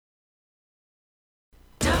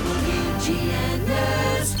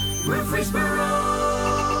WGNS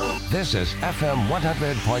Murfreesboro. This is FM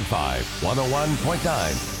 100.5,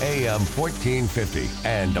 101.9, AM 1450,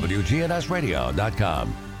 and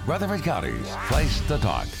WGNSradio.com. Rutherford County's place to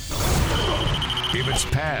talk. If it's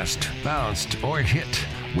passed, bounced, or hit,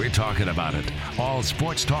 we're talking about it. All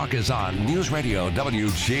sports talk is on News Radio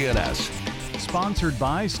WGNS. Sponsored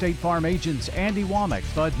by State Farm agents Andy Womack,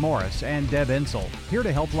 Bud Morris, and Deb Insel. Here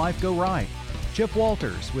to help life go right. Chip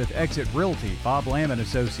Walters with Exit Realty, Bob Lamb and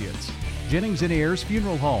Associates. Jennings and Ayers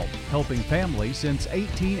Funeral Home, helping families since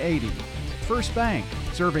 1880. First Bank,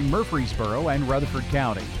 serving Murfreesboro and Rutherford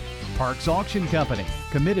County. Parks Auction Company,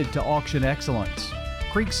 committed to auction excellence.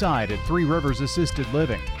 Creekside at Three Rivers Assisted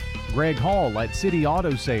Living. Greg Hall at City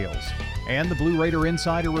Auto Sales. And the Blue Raider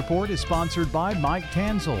Insider Report is sponsored by Mike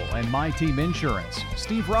Tanzel and My Team Insurance,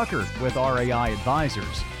 Steve Ruckert with RAI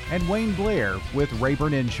Advisors, and Wayne Blair with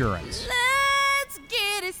Rayburn Insurance. Let's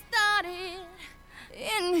get it started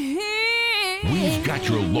in here. We've got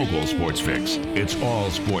your local sports fix. It's all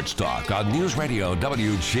sports talk on News Radio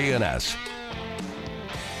WGNS.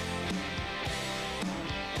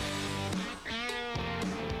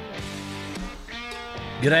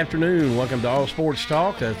 Good afternoon. Welcome to All Sports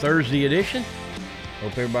Talk, a Thursday edition.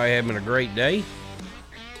 Hope everybody having a great day.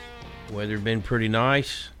 Weather's been pretty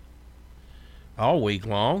nice all week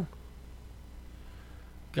long.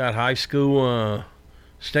 Got high school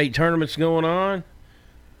state tournaments going on.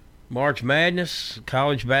 March Madness,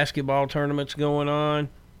 college basketball tournaments going on.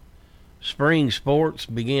 Spring sports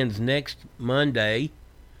begins next Monday,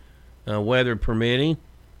 weather permitting.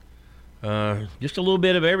 Just a little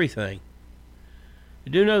bit of everything.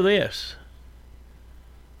 You do know this.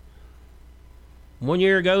 1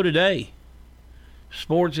 year ago today,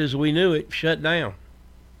 sports as we knew it shut down.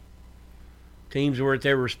 Teams were at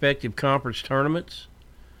their respective conference tournaments.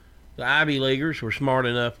 The Ivy Leaguers were smart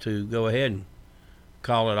enough to go ahead and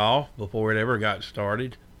call it off before it ever got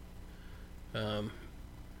started.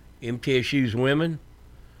 MTSU's women,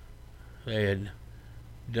 they had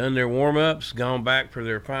done their warm-ups, gone back for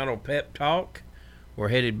their final pep talk, were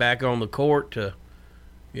headed back on the court to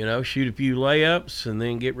shoot a few layups and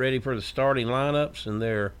then get ready for the starting lineups in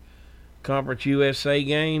their Conference USA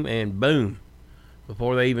game, and boom,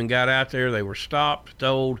 before they even got out there, they were stopped,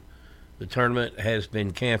 told the tournament has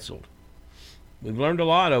been canceled. We've learned a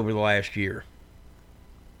lot over the last year.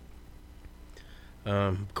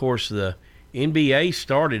 Of course, the NBA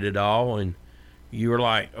started it all, and you were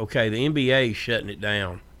like, okay, the NBA is shutting it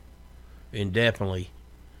down indefinitely.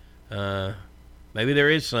 Maybe there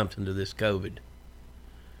is something to this COVID.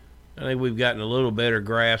 I think we've gotten a little better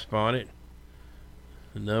grasp on it.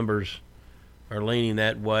 The numbers are leaning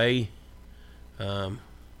that way.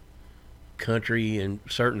 Country in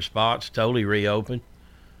certain spots totally reopened.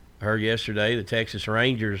 I heard yesterday the Texas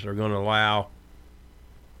Rangers are going to allow,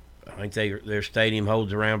 I think their stadium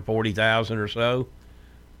holds around 40,000 or so.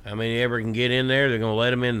 How many ever can get in there, they're going to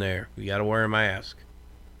let them in there. You got to wear a mask.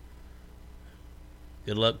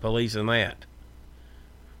 Good luck policing that.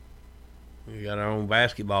 We got our own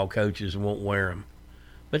basketball coaches and won't wear them.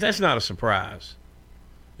 But that's not a surprise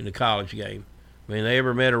in the college game. I mean, they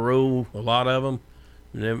ever met a rule, a lot of them,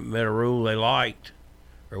 never met a rule they liked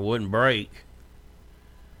or wouldn't break.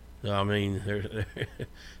 So, I mean, they're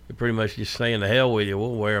pretty much just saying the hell with you.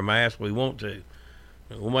 We'll wear a mask if we want to.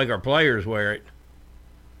 We'll make our players wear it.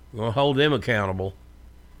 We're going to hold them accountable.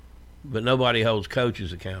 But nobody holds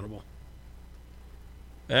coaches accountable.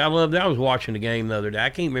 I was watching the game the other day. I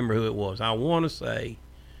can't remember who it was. I want to say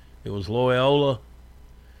it was Loyola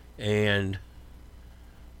and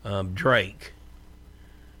Drake,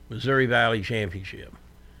 Missouri Valley Championship.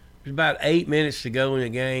 There's about 8 minutes to go in the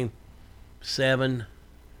game, 7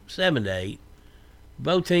 to 8.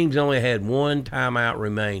 Both teams only had one timeout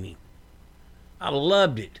remaining. I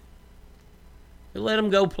loved it. They let them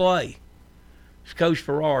go play. As Coach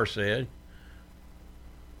Farrar said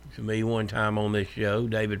to me one time on this show,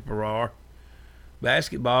 David Farrar,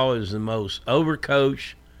 basketball is the most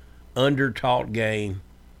overcoached, undertaught game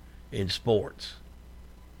in sports.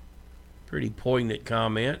 Pretty poignant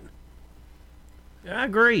comment. I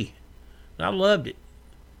agree. I loved it.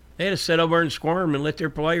 They had to sit over and squirm and let their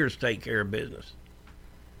players take care of business.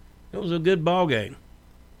 It was a good ball game.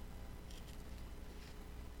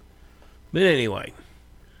 But anyway,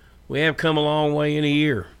 we have come a long way in a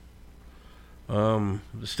year. The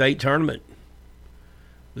state tournament.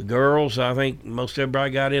 The girls, I think most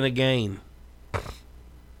everybody got in a game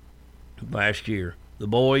last year. The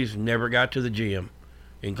boys never got to the gym,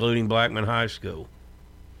 including Blackman High School.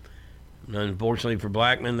 And unfortunately for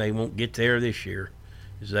Blackman, they won't get there this year,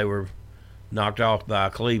 as they were knocked off by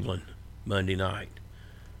Cleveland Monday night.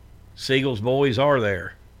 Siegel's boys are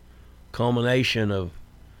there. Culmination of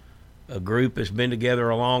a group that's been together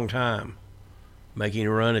a long time, making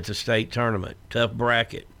a run at the state tournament. Tough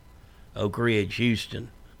bracket. Oak Ridge, Houston.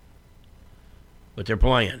 But they're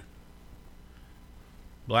playing.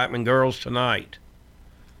 Blackman girls tonight.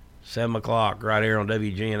 7 o'clock right here on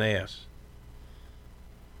WGNS.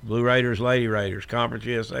 Blue Raiders, Lady Raiders, Conference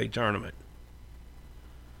USA tournament.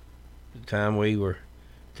 The time we were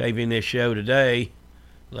taping this show today,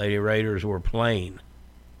 Lady Raiders were playing.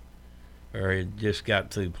 Or had just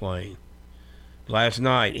got through playing. Last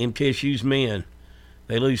night, MTSU's men,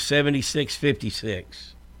 they lose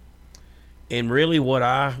 76-56. And really what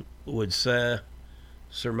I would surmise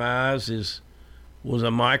was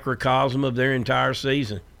a microcosm of their entire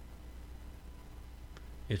season.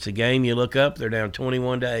 It's a game you look up, they're down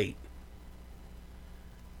 21-8.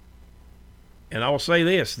 And I'll say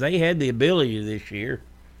this, they had the ability this year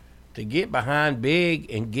to get behind big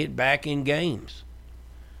and get back in games.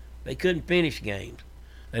 They couldn't finish games.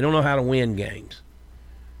 They don't know how to win games.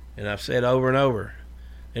 And I've said over and over,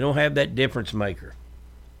 they don't have that difference maker.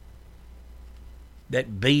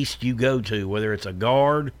 That beast you go to, whether it's a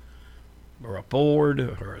guard or a forward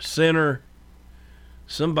or a center,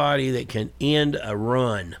 somebody that can end a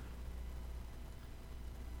run.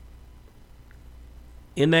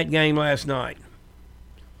 In that game last night,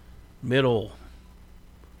 Middle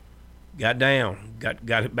got down,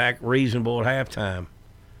 got it back reasonable at halftime.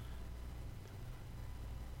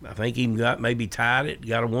 I think even maybe tied it,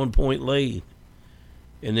 got a 1-point lead.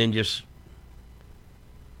 And then just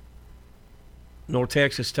North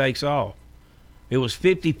Texas takes off. It was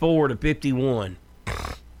 54-51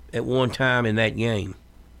 at one time in that game.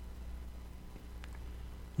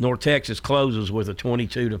 North Texas closes with a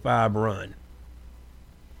 22-5 run.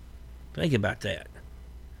 Think about that.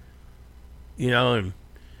 You know, and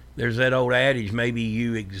there's that old adage, maybe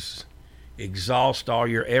you exhaust all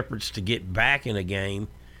your efforts to get back in a game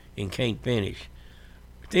and can't finish.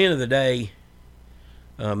 At the end of the day,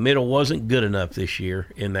 Middle wasn't good enough this year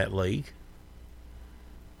in that league.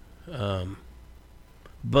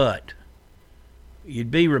 But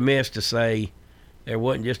you'd be remiss to say there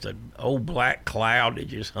wasn't just an old black cloud that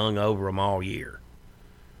just hung over them all year.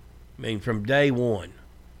 I mean, from day one,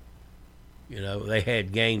 you know, they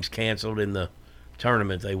had games canceled in the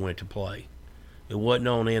tournament they went to play. It wasn't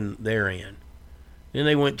on their end. Then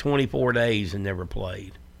they went 24 days and never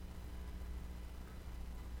played.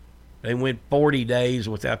 They went 40 days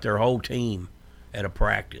without their whole team at a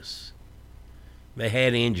practice. They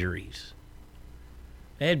had injuries.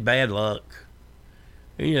 They had bad luck.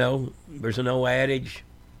 You know, there's an old adage,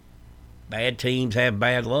 bad teams have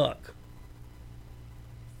bad luck.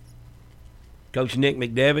 Coach Nick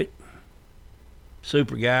McDevitt,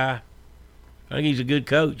 super guy. I think he's a good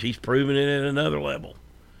coach. He's proven it at another level.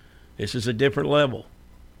 This is a different level.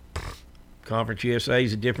 Conference USA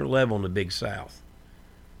is a different level in the Big South.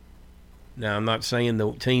 Now, I'm not saying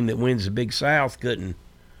the team that wins the Big South couldn't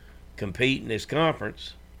compete in this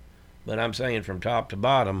conference, but I'm saying from top to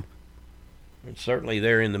bottom, and certainly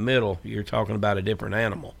there in the middle, you're talking about a different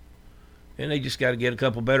animal. And they just got to get a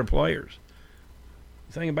couple better players.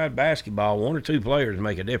 The thing about basketball, 1 or 2 players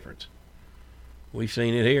make a difference. We've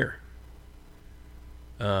seen it here.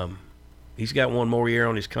 He's got 1 more year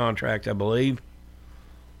on his contract, I believe.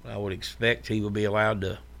 I would expect he will be allowed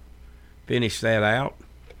to finish that out.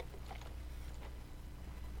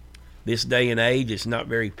 This day and age, it's not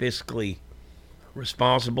very fiscally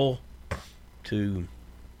responsible to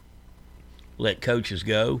let coaches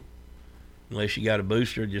go unless you got a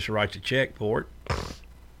booster, just write the check for it.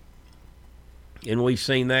 And we've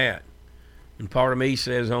seen that. And part of me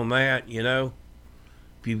says on that, you know,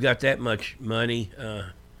 if you've got that much money,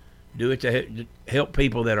 do it to help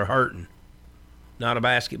people that are hurting, not a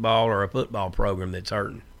basketball or a football program that's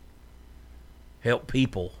hurting. Help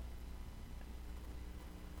people.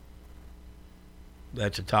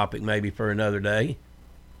 That's a topic maybe for another day.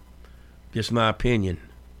 Just my opinion.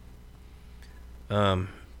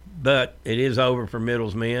 But it is over for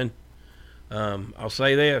Middle's men. I'll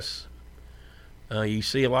say this. You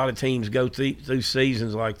see a lot of teams go through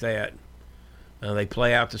seasons like that. They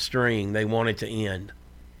play out the string. They want it to end.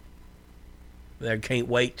 They can't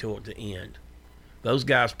wait till it to end. Those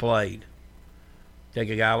guys played. Take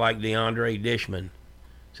a guy like DeAndre Dishman.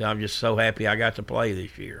 So I'm just so happy I got to play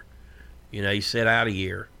this year. You know, he sat out a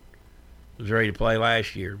year. Was ready to play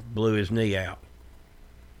last year. Blew his knee out.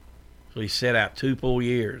 So he sat out 2 full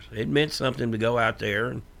years. It meant something to go out there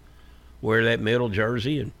and wear that Middle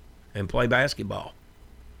jersey and play basketball.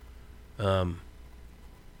 Who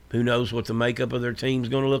knows what the makeup of their team's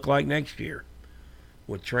going to look like next year.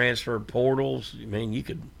 With transfer portals, I mean, you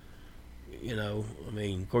could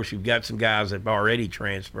Of course, you've got some guys that have already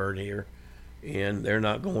transferred here, and they're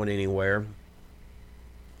not going anywhere.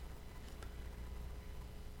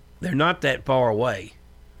 They're not that far away.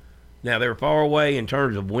 Now, they're far away in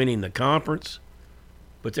terms of winning the conference,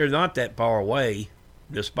 but they're not that far away,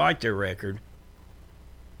 despite their record.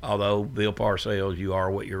 Although, Bill Parcells, you are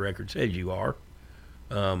what your record says you are.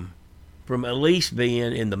 From at least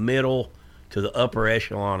being in the middle to the upper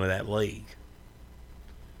echelon of that league.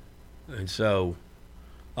 And so,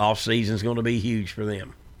 off-season's going to be huge for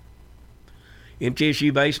them.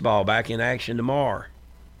 MTSU baseball back in action tomorrow.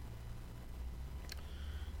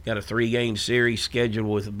 Got a 3-game series scheduled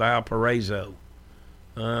with Valparaiso.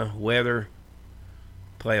 Weather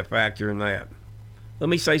play a factor in that. Let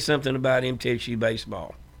me say something about MTSU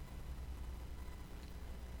baseball.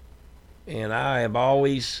 And I have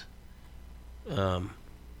always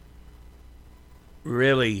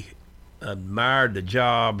really admired the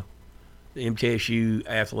job the MTSU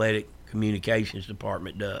Athletic Communications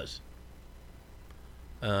Department does.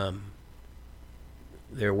 Their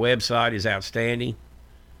website is outstanding.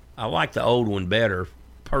 I like the old one better,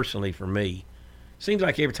 personally, for me. Seems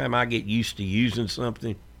like every time I get used to using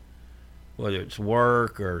something, whether it's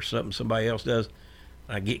work or something somebody else does,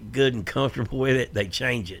 I get good and comfortable with it, they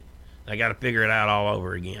change it. I got to figure it out all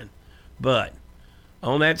over again. But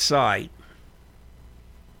on that site,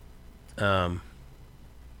 on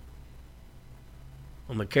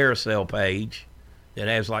the carousel page that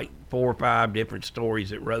has like 4 or 5 different stories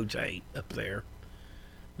that rotate up there,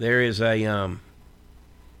 there is a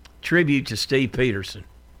tribute to Steve Peterson,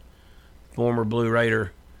 former Blue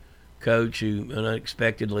Raider coach who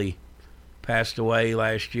unexpectedly passed away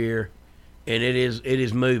last year, and it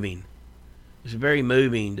is moving. It's very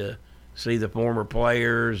moving to see the former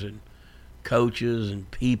players and coaches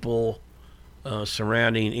and people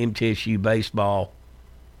surrounding MTSU baseball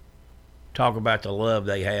talk about the love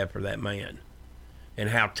they have for that man and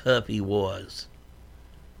how tough he was.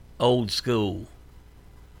 Old school.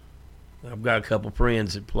 I've got a couple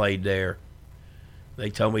friends that played there.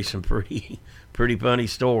 They told me some pretty funny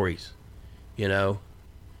stories, kind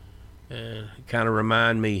of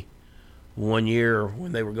remind me one year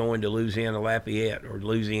when they were going to Louisiana Lafayette, or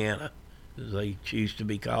Louisiana, as they choose to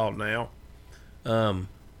be called now.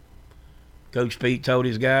 Coach Pete told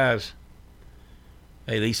his guys,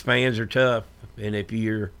 hey, these fans are tough, and if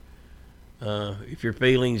your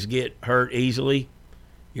feelings get hurt easily,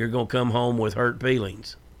 you're going to come home with hurt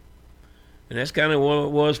feelings. And that's kind of what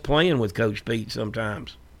it was playing with Coach Pete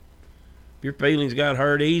sometimes. If your feelings got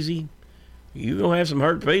hurt easy, you're going to have some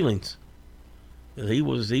hurt feelings. He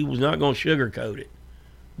was not going to sugarcoat it.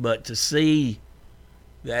 But to see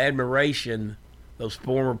the admiration those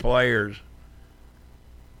former players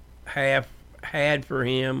have had for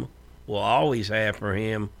him, will always have for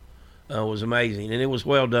him, was amazing. And it was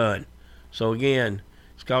well done. So, again,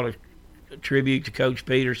 it's called a tribute to Coach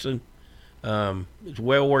Peterson. It's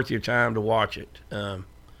well worth your time to watch it.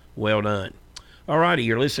 Well done. All righty,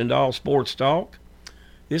 you're listening to All Sports Talk.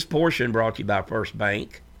 This portion brought to you by First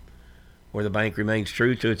Bank, where the bank remains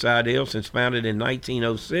true to its ideals since founded in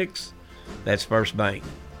 1906. That's First Bank.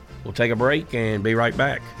 We'll take a break and be right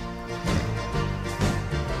back.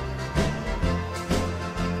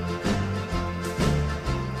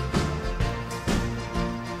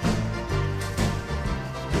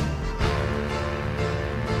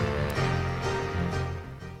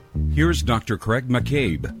 Here's Dr. Craig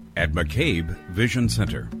McCabe at McCabe Vision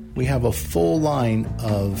Center. We have a full line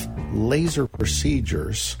of laser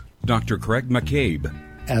procedures. Dr. Craig McCabe.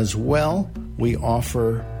 As well, we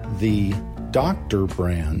offer the Doctor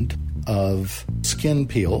brand of skin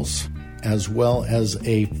peels, as well as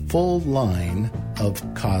a full line of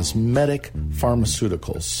cosmetic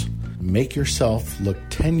pharmaceuticals. Make yourself look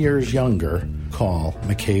 10 years younger. Call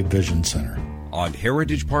McCabe Vision Center. On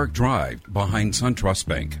Heritage Park Drive, behind SunTrust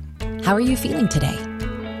Bank. How are you feeling today?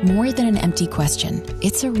 More than an empty question,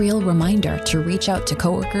 it's a real reminder to reach out to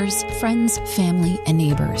coworkers, friends, family, and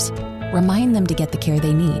neighbors. Remind them to get the care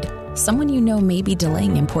they need. Someone you know may be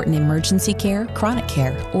delaying important emergency care, chronic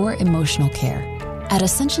care, or emotional care. At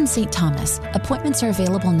Ascension St. Thomas, appointments are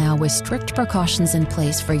available now with strict precautions in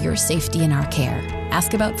place for your safety and our care.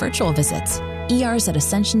 Ask about virtual visits. ERs at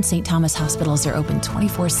Ascension St. Thomas hospitals are open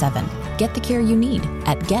 24/7. Get the care you need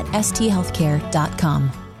at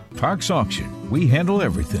getsthealthcare.com. Parks Auction. We handle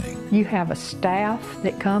everything. You have a staff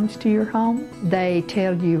that comes to your home. They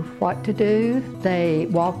tell you what to do. They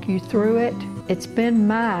walk you through it. It's been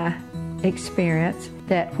my experience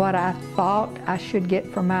that what I thought I should get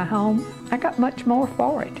from my home, I got much more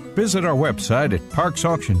for it. Visit our website at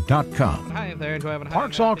parksauction.com. Hi there,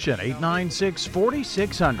 Parks Auction,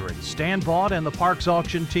 896-4600. Stan Vaught and the Parks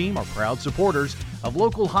Auction team are proud supporters of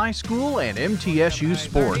local high school and MTSU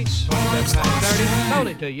sports.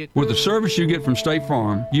 With the service you get from State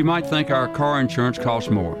Farm, you might think our car insurance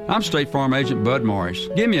costs more. I'm State Farm Agent Bud Morris.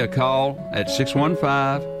 Give me a call at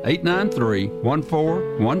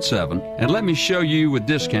 615-893-1417 and let me show you with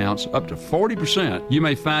discounts up to 40%. You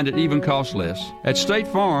may find it even costs less. At State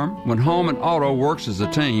Farm, when home and auto works as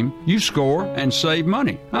a team, you score and save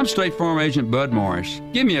money. I'm State Farm Agent Bud Morris.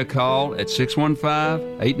 Give me a call at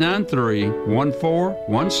 615-893-1417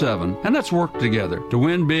 and let's work together to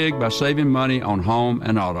win big by saving money on home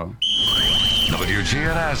and auto.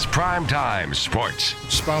 WGNS Primetime Sports.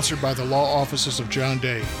 Sponsored by the law offices of John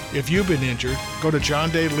Day. If you've been injured, go to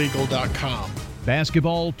johndaylegal.com.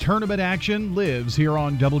 Basketball tournament action lives here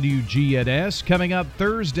on WGNS. Coming up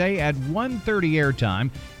Thursday at 1:30 airtime,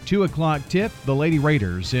 2 o'clock tip, the Lady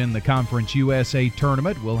Raiders in the Conference USA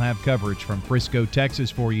tournament. We'll have coverage from Frisco, Texas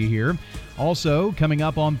for you here. Also, coming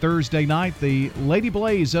up on Thursday night, the Lady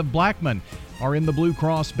Blaze of Blackman are in the Blue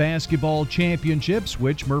Cross Basketball Championships,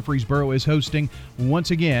 which Murfreesboro is hosting once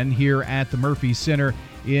again here at the Murphy Center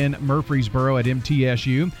in Murfreesboro at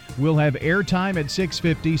MTSU. We'll have airtime at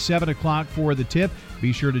 6:50, 7 o'clock for the tip.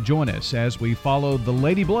 Be sure to join us as we follow the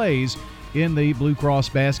Lady Blaze in the Blue Cross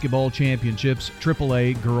Basketball Championships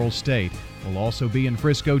AAA Girls State. We'll also be in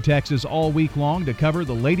Frisco, Texas all week long to cover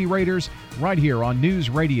the Lady Raiders right here on News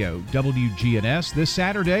Radio WGNS. This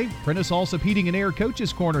Saturday, Prentice Allsup Heating and Air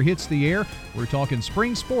Coaches Corner hits the air. We're talking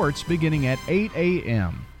spring sports beginning at 8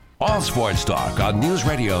 a.m. All sports talk on News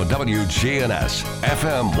Radio WGNS,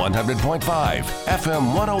 FM 100.5,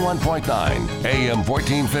 FM 101.9, AM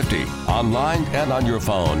 1450, online and on your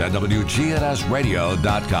phone at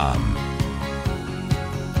WGNSradio.com.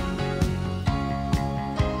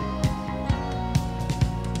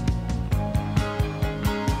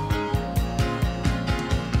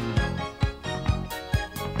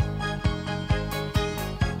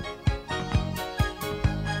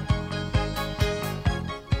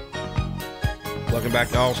 Welcome back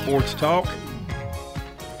to All Sports Talk.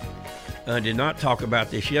 I did not talk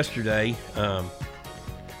about this yesterday.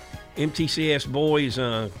 MTCS boys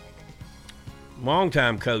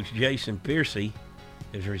longtime coach Jason Piercy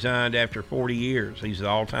has resigned after 40 years. He's the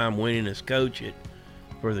all-time winningest coach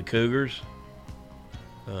for the Cougars.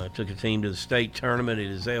 Took a team to the state tournament at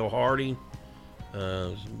Ezell Harding.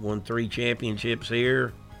 Won 3 championships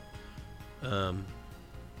here.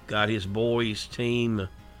 Got his boys team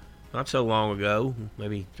not so long ago,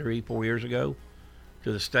 maybe 3-4 years ago,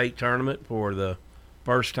 to the state tournament for the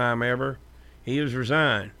first time ever. He has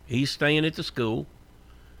resigned. He's staying at the school.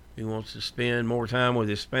 He wants to spend more time with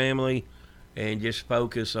his family and just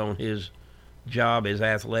focus on his job as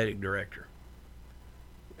athletic director.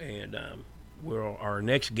 And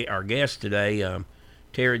our guest today,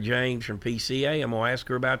 Tara James from PCA. I'm going to ask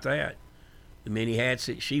her about that, the many hats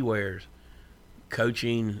that she wears,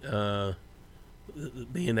 coaching,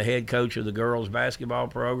 being the head coach of the girls basketball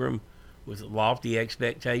program with lofty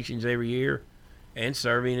expectations every year, and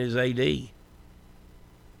serving as AD.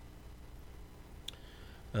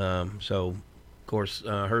 So, of course,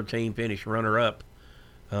 her team finished runner-up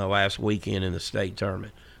last weekend in the state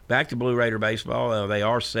tournament. Back to Blue Raider baseball. They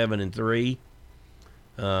are 7-3,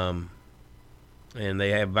 and they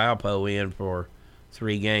have Valpo in for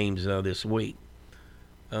 3 games this week.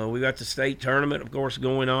 We got the state tournament, of course,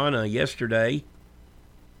 going on yesterday.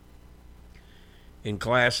 In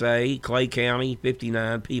Class A, Clay County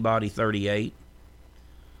 59, Peabody 38,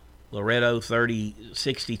 Loretto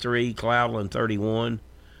 63, Cloudland 31.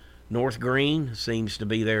 North Green seems to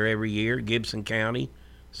be there every year. Gibson County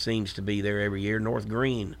seems to be there every year. North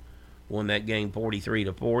Green won that game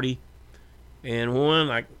 43-40, and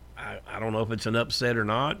won. I don't know if it's an upset or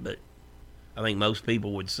not, but I think most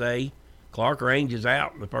people would say Clark Range is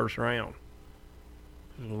out in the first round.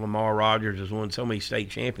 Lamar Rogers has won so many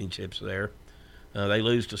state championships there. They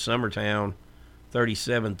lose to Summertown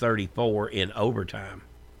 37-34 in overtime.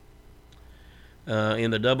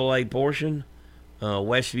 In the AA portion,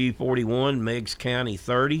 Westview 41, Meigs County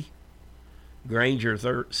 30,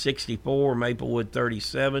 Granger 64, Maplewood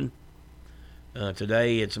 37.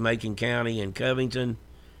 Today it's Macon County and Covington,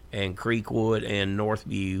 and Creekwood and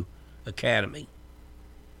Northview Academy.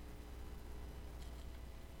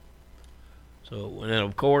 So, and then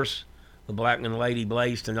of course, the Blackman Lady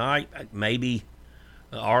Blaze tonight, maybe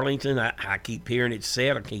Arlington. I keep hearing it's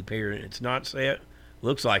set. I keep hearing it's not set.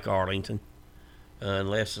 Looks like Arlington,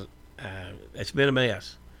 unless it's been a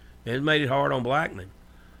mess. It's made it hard on Blackman.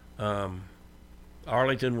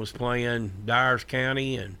 Arlington was playing Dyers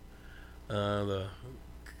County, and the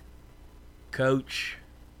coach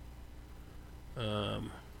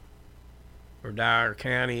for Dyer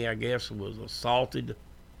County, I guess, was assaulted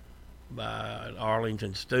by an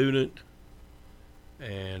Arlington student,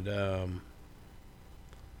 and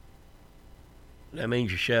that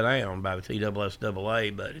means you're shut down by the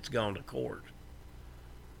TSSAA, but it's gone to court.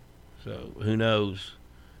 So who knows?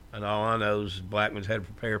 And all I know is Blackman's had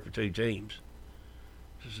to prepare for 2 teams.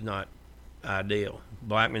 This is not ideal.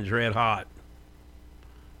 Blackman's red hot.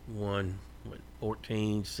 Won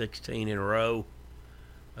 14, 16 in a row.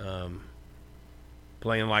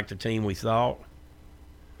 Playing like the team we thought.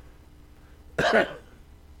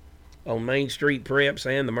 On Main Street Preps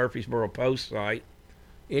and the Murfreesboro Post site,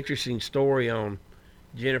 interesting story on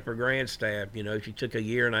Jennifer Grandstaff. You know, she took a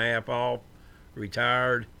year and a half off,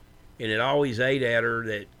 retired, and it always ate at her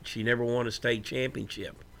that she never won a state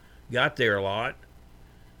championship. Got there a lot.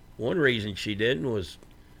 One reason she didn't was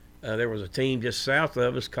there was a team just south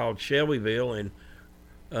of us called Shelbyville, and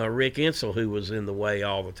Rick Insel, who was in the way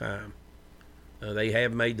all the time.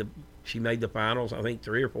 She made the finals, I think,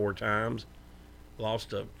 3 or 4 times.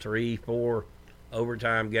 Lost a 3-4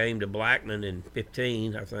 overtime game to Blackman in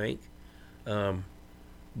 15, I think.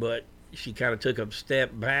 But she kind of took a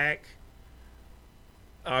step back,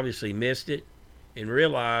 obviously missed it, and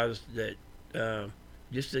realized that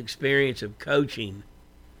just the experience of coaching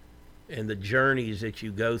and the journeys that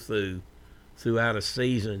you go throughout a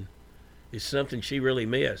season is something she really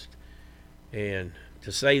missed. And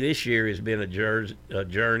to say this year has been a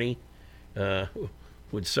journey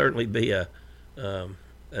would certainly be an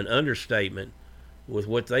understatement with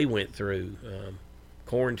what they went through.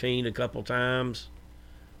 Quarantined a couple times,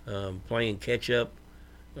 playing catch up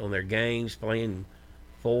on their games, playing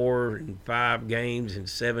 4 and 5 games in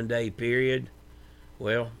 7-day period.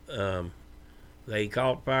 Well, they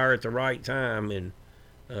caught fire at the right time, and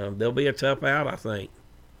they'll be a tough out, I think.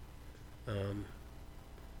 I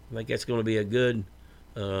think that's going to be a good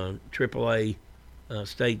AAA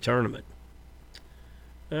state tournament.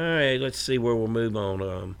 All right, let's see where we'll move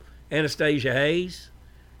on. Anastasia Hayes,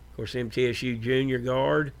 of course, MTSU junior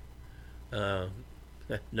guard.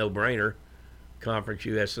 No-brainer. Conference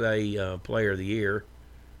USA Player of the Year.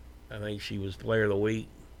 I think she was Player of the Week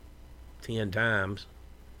 10 times.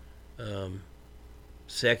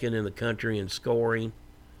 Second in the country in scoring.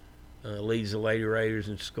 Leads the Lady Raiders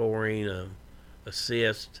in scoring,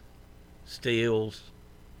 assists, steals,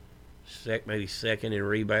 maybe second in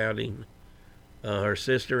rebounding. Her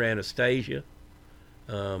sister Anastasia,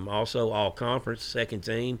 also all-conference, second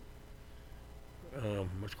team.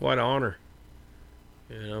 It's quite an honor.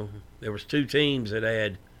 You know, there was 2 teams that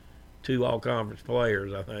had 2 all-conference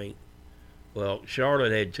players, I think. Well,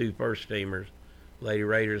 Charlotte had 2 first-teamers. Lady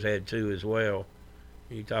Raiders had 2 as well.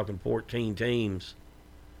 You're talking 14 teams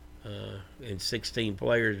and 16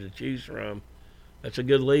 players to choose from. That's a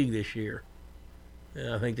good league this year.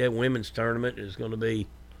 And I think that women's tournament is going to be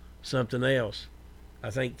something else. I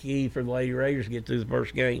think key for the Lady Raiders to get through the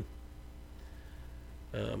first game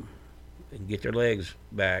and get their legs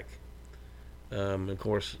back. Of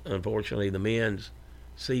course, unfortunately, the men's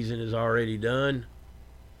season is already done.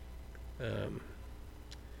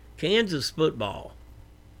 Kansas football,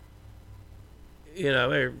 you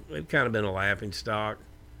know, they've kind of been a laughing stock.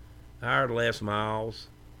 Hired Les Miles.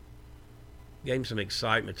 Gave him some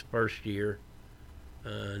excitement the first year.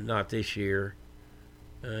 Not this year.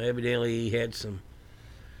 Evidently, he had some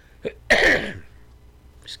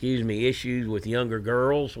issues with younger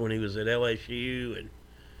girls when he was at LSU, and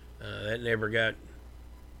that never got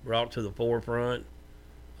brought to the forefront.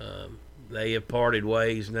 They have parted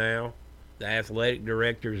ways now. The athletic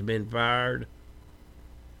director has been fired.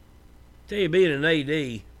 Tell you, being an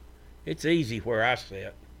AD, it's easy where I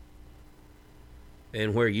sit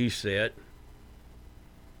and where you sit.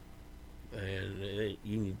 And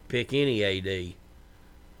you can pick any AD.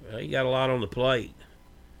 Well, you got a lot on the plate.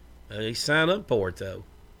 They sign up for it, though.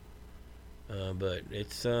 But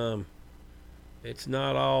it's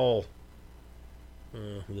not all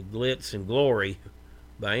the glitz and glory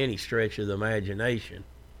by any stretch of the imagination.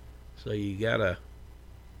 So you gotta,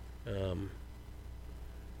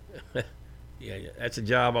 yeah, that's a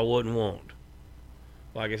job I wouldn't want.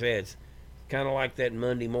 Like I said, it's kind of like that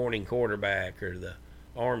Monday morning quarterback or the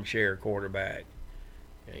armchair quarterback.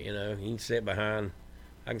 You know, you can sit behind.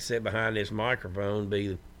 I can sit behind this microphone, be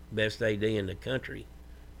the best AD in the country,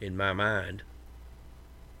 in my mind.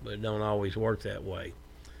 But it don't always work that way.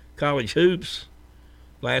 College hoops.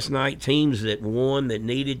 Last night, teams that won that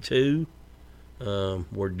needed to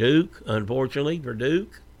were Duke. Unfortunately for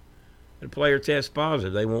Duke, the player tests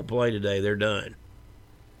positive. They won't play today. They're done.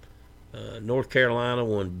 North Carolina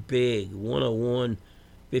won big,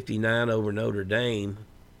 101-59 over Notre Dame,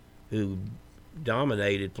 who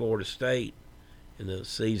dominated Florida State in the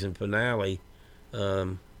season finale.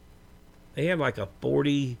 They had like a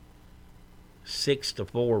 46-4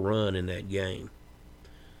 run in that game.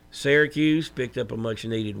 Syracuse picked up a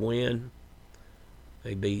much-needed win.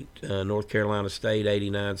 They beat North Carolina State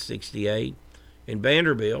 89-68. And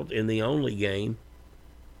Vanderbilt, in the only game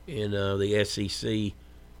in the SEC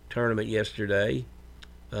tournament yesterday,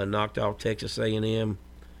 knocked off Texas A&M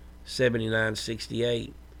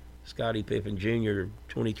 79-68. Scottie Pippen Jr.,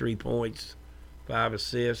 23 points, 5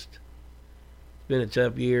 assists. It's been a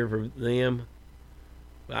tough year for them.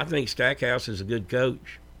 But I think Stackhouse is a good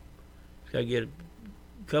coach. He's got to get a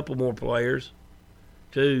couple more players,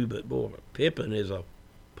 too. But, boy, Pippen is a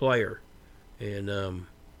player. And a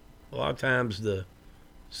lot of times the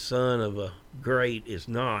son of a great is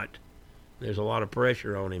not. There's a lot of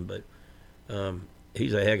pressure on him, but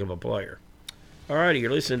he's a heck of a player. All righty,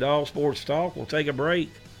 you're listening to All Sports Talk. We'll take a break.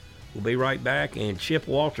 We'll be right back, and Chip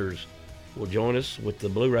Walters will join us with the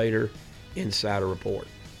Blue Raider Insider Report.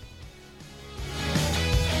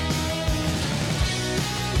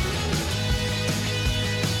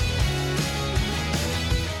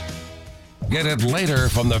 Get it later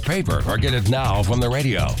from the paper or get it now from the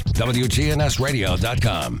radio.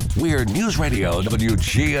 WGNSradio.com. We're News Radio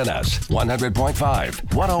WGNS 100.5,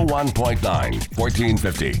 101.9,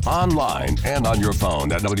 1450. Online and on your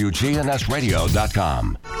phone at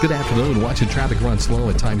WGNSradio.com. Good afternoon. Watching traffic run slow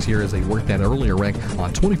at times here as they work that earlier wreck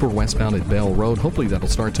on 24 westbound at Bell Road. Hopefully that'll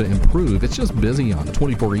start to improve. It's just busy on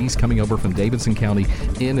 24 East coming over from Davidson County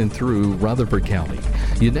in and through Rutherford County.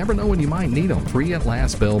 You never know when you might need them. Free at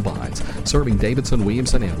last Bell buys. Serving Davidson,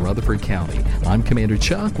 Williamson, and Rutherford County. I'm Commander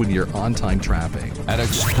Chuck with your on-time traffic. An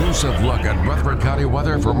exclusive look at Rutherford County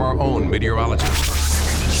weather from our own meteorologist.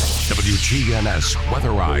 WGNS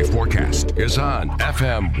Weather Eye forecast is on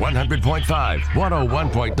FM 100.5,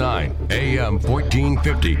 101.9, AM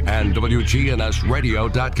 1450, and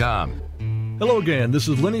WGNSradio.com. Hello again. This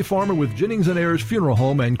is Lenny Farmer with Jennings & Ayers Funeral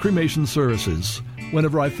Home and Cremation Services.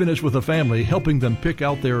 Whenever I finish with a family, helping them pick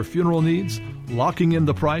out their funeral needs, locking in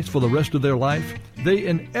the price for the rest of their life, they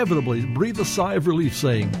inevitably breathe a sigh of relief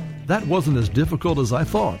saying, "That wasn't as difficult as I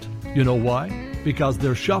thought." You know why? Because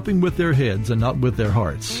they're shopping with their heads and not with their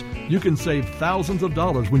hearts. You can save thousands of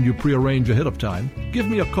dollars when you prearrange ahead of time. Give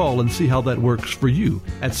me a call and see how that works for you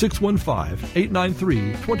at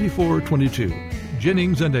 615-893-2422.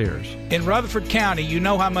 Jennings & Ayers. In Rutherford County, you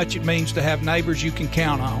know how much it means to have neighbors you can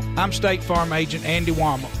count on. I'm State Farm Agent Andy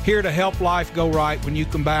Wommel, here to help life go right when you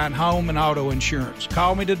combine home and auto insurance.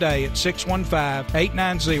 Call me today at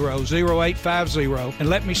 615-890-0850 and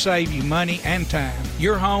let me save you money and time.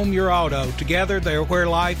 Your home, your auto, together they're where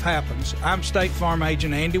life happens. I'm State Farm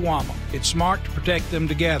Agent Andy Wommel. It's smart to protect them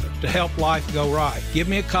together to help life go right. Give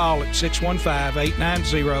me a call at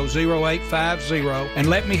 615-890-0850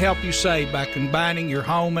 and let me help you save by combining your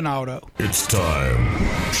home and auto. It's time.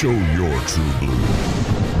 Show your true blue.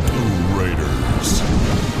 Blue Raiders.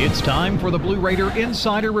 It's time for the Blue Raider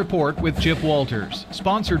Insider Report with Chip Walters.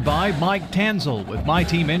 Sponsored by Mike Tanzel with My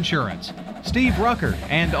Team Insurance, Steve Rucker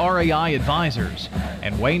and RAI Advisors,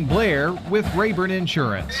 and Wayne Blair with Rayburn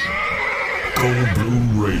Insurance. Go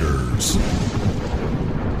Blue Raiders.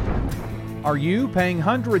 Are you paying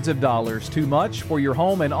hundreds of dollars too much for your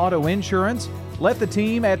home and auto insurance? Let the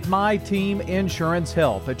team at My Team Insurance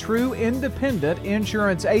help, a true independent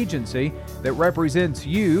insurance agency that represents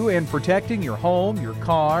you in protecting your home, your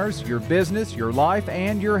cars, your business, your life,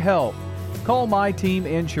 and your health. Call My Team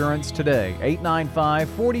Insurance today,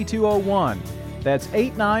 895-4201. That's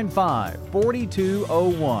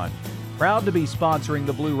 895-4201. Proud to be sponsoring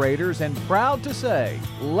the Blue Raiders and proud to say,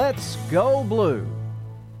 let's go Blue.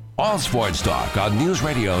 All Sports Talk on News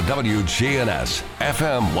Radio WGNS,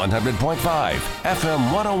 FM 100.5,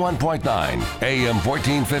 FM 101.9, AM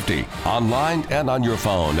 1450, online and on your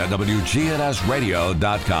phone at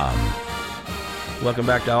WGNSradio.com. Welcome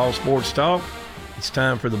back to All Sports Talk. It's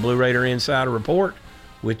time for the Blue Raider Insider Report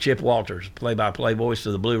with Chip Walters, play-by-play voice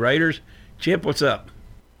of the Blue Raiders. Chip, what's up?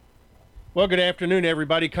 Well, good afternoon,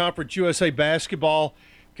 everybody. Conference USA basketball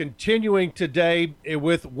continuing today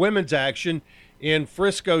with women's action in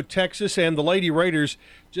Frisco, Texas, and the Lady Raiders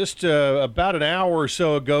just about an hour or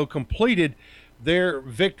so ago completed their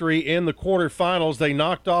victory in the quarterfinals. They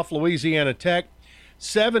knocked off Louisiana Tech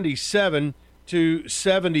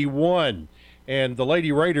 77-71, and the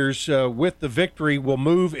Lady Raiders with the victory will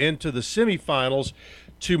move into the semifinals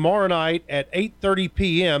tomorrow night at 8:30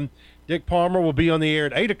 p.m. Dick Palmer will be on the air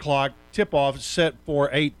at 8 o'clock. Tip-off set for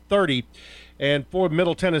 8:30. And for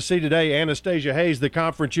Middle Tennessee today, Anastasia Hayes, the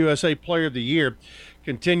Conference USA Player of the Year,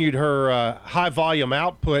 continued her high-volume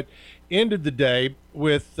output, ended the day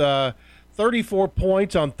with 34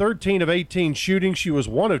 points on 13 of 18 shooting. She was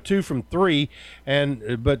 1 of 2 from 3,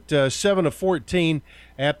 but 7 of 14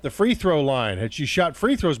 at the free throw line. Had she shot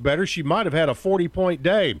free throws better, she might have had a 40-point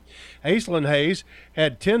day. Aislinn Hayes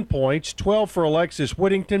had 10 points, 12 for Alexis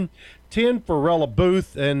Whittington, 10 for Rella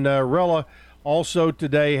Booth, and Rella also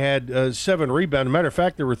today had 7 rebounds. Matter of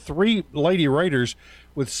fact, there were 3 Lady Raiders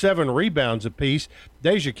with 7 rebounds apiece.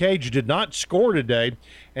 Deja Cage did not score today,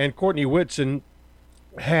 and Courtney Whitson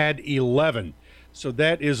had 11. So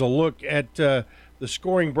that is a look at the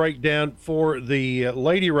scoring breakdown for the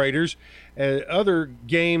Lady Raiders. Other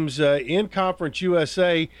games in Conference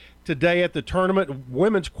USA today at the tournament.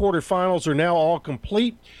 Women's quarterfinals are now all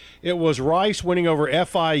complete. It was Rice winning over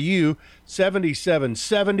FIU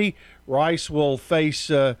 77-70. Rice will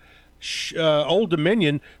face Old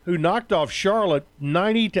Dominion, who knocked off Charlotte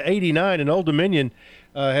 90-89, and Old Dominion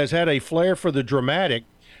has had a flair for the dramatic.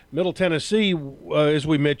 Middle Tennessee, as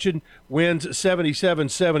we mentioned, wins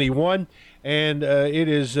 77-71, and it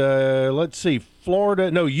is, UTEP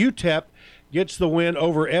gets the win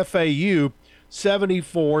over FAU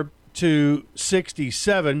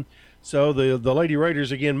 74-67. So the Lady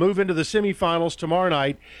Raiders, again, move into the semifinals tomorrow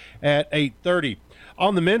night at 8:30.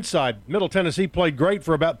 On the men's side, Middle Tennessee played great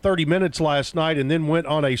for about 30 minutes last night and then went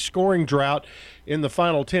on a scoring drought in the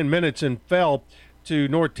final 10 minutes and fell to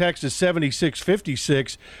North Texas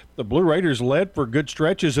 76-56. The Blue Raiders led for good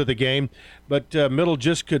stretches of the game, but Middle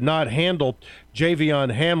just could not handle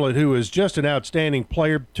Javion Hamlet, who is just an outstanding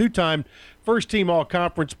player, 2-time first-team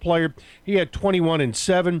all-conference player. He had 21 and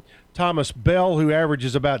 7. Thomas Bell, who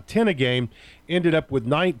averages about 10 a game, ended up with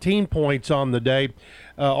 19 points on the day.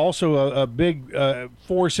 Also a big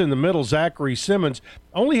force in the middle, Zachary Simmons,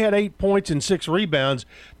 only had 8 points and 6 rebounds,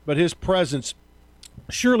 but his presence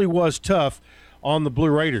surely was tough on the Blue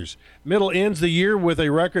Raiders. Middle ends the year with a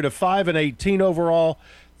record of 5-18 overall,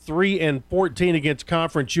 3-14 against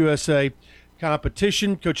Conference USA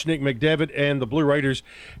competition. Coach Nick McDevitt and the Blue Raiders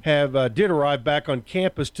did arrive back on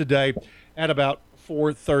campus today at about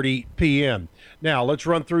 4:30 p.m. Now, let's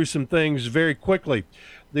run through some things very quickly.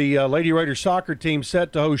 The Lady Raiders soccer team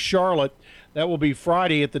set to host Charlotte. That will be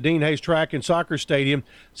Friday at the Dean Hayes Track and Soccer Stadium,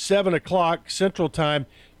 7 o'clock Central Time.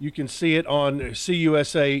 You can see it on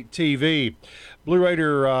CUSA TV. Blue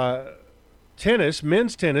Raider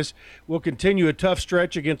men's tennis, will continue a tough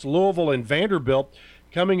stretch against Louisville and Vanderbilt.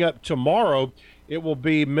 Coming up tomorrow, it will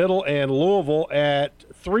be Middle and Louisville at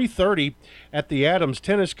 3:30 at the Adams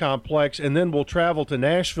Tennis Complex, and then we'll travel to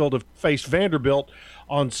Nashville to face Vanderbilt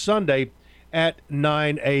on Sunday at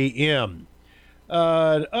 9 a.m.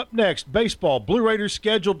 Up next, baseball. Blue Raiders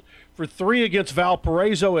scheduled for 3 against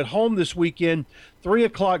Valparaiso at home this weekend. 3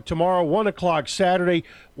 o'clock tomorrow, 1 o'clock Saturday,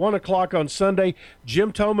 1 o'clock on Sunday.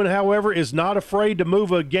 Jim Toman, however, is not afraid to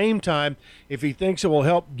move a game time if he thinks it will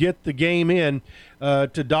help get the game in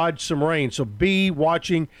to dodge some rain. So be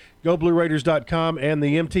watching GoBlueRaiders.com and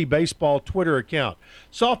the MT Baseball Twitter account.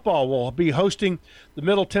 Softball will be hosting the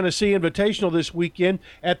Middle Tennessee Invitational this weekend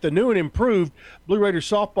at the new and improved Blue Raiders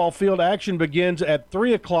softball field. Action begins at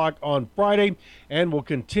 3 o'clock on Friday and will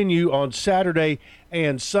continue on Saturday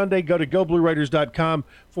and Sunday. Go to GoBlueRaiders.com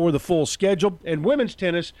for the full schedule. And women's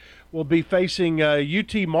tennis will be facing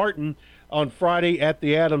UT Martin on Friday at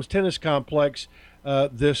the Adams Tennis Complex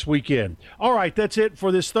this weekend. All right, that's it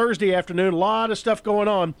for this Thursday afternoon. A lot of stuff going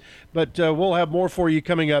on, but we'll have more for you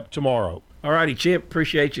coming up tomorrow. All righty, Chip.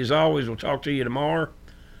 Appreciate you as always. We'll talk to you tomorrow.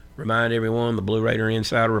 Remind everyone the Blue Raider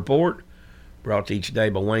Insider Report brought to you today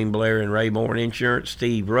by Wayne Blair and Rayborn Insurance,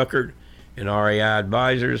 Steve Ruckert and RAI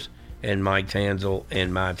Advisors, and Mike Tanzel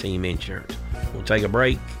and My Team Insurance. We'll take a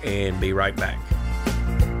break and be right back.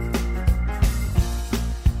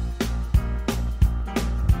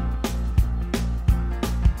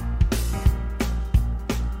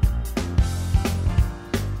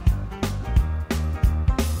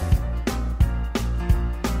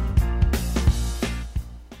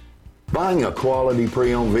 Buying a quality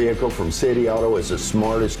pre-owned vehicle from City Auto is the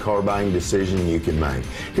smartest car buying decision you can make.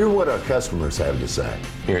 Hear what our customers have to say.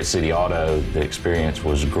 Here at City Auto, the experience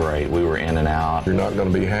was great. We were in and out. You're not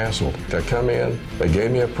going to be hassled. They come in, they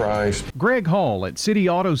gave me a price. Greg Hall at City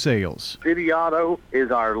Auto Sales. City Auto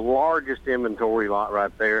is our largest inventory lot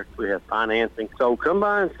right there. We have financing. So come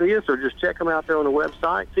by and see us or just check them out there on the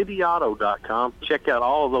website, cityauto.com. Check out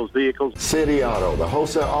all of those vehicles. City Auto, the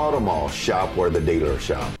wholesale auto mall. Shop where the dealers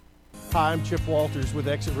shop. Hi, I'm Chip Walters with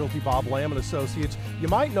Exit Realty Bob Lamb & Associates. You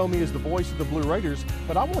might know me as the voice of the Blue Raiders,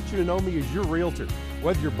 but I want you to know me as your realtor.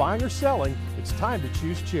 Whether you're buying or selling, it's time to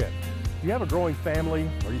choose Chip. Do you have a growing family?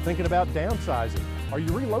 Are you thinking about downsizing? Are you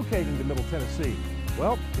relocating to Middle Tennessee?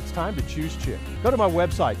 Well, it's time to choose CHIP. Go to my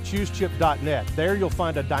website, choosechip.net. There you'll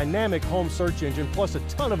find a dynamic home search engine plus a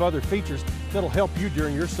ton of other features that'll help you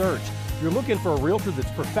during your search. If you're looking for a realtor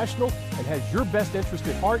that's professional and has your best interest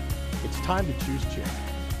at heart, it's time to choose CHIP.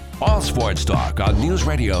 All sports talk on News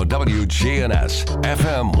Radio WGNS,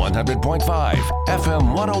 FM 100.5,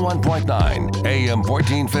 FM 101.9, AM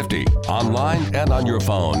 1450, online and on your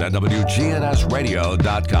phone at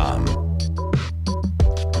WGNSradio.com.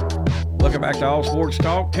 Welcome back to All Sports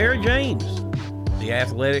Talk. Tara James, the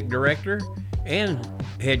athletic director and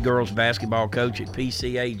head girls basketball coach at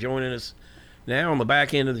PCA, joining us now on the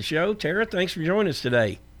back end of the show. Tara, thanks for joining us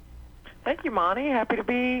today. Thank you, Monty. Happy to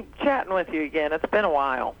be chatting with you again. It's been a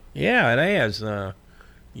while. Yeah, it has.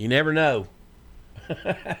 You never know.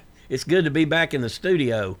 It's good to be back in the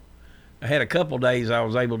studio. I had a couple days I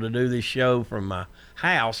was able to do this show from my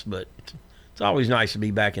house, but it's always nice to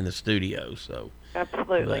be back in the studio. So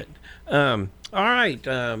absolutely. But, all right.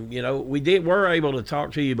 We were able to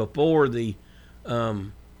talk to you before the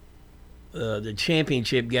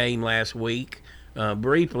championship game last week,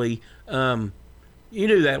 briefly. You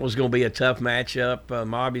knew that was going to be a tough matchup.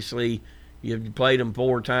 Obviously, you've played them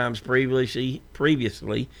 4 times previously.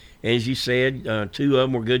 As you said, 2 of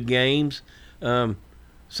them were good games. Some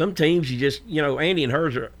teams you just, Andy and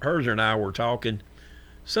Herzer and I were talking,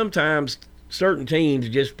 sometimes certain teams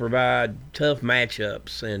just provide tough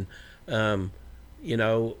matchups. And,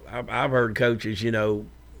 I've heard coaches,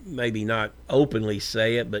 maybe not openly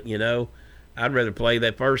say it, but, I'd rather play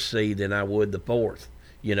that first seed than I would the 4th.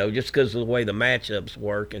 Just because of the way the matchups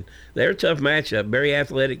work. And they're a tough matchup, very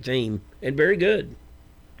athletic team, and very good.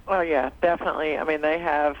 Well, yeah, definitely. I mean, they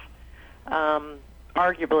have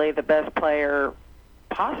arguably the best player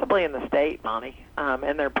possibly in the state, Monty,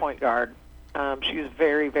 and their point guard. She's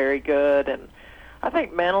very, very good. And I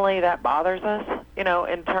think mentally that bothers us,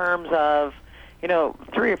 in terms of,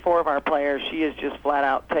 3 or 4 of our players, she is just flat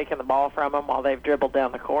out taking the ball from them while they've dribbled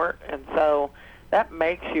down the court. And so that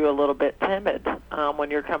makes you a little bit timid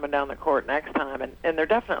when you're coming down the court next time. And they're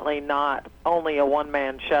definitely not only a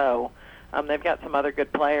one-man show. They've got some other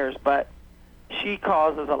good players, but she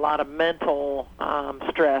causes a lot of mental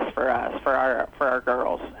stress for us, for our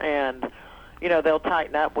girls. And, they'll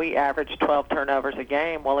tighten up. We average 12 turnovers a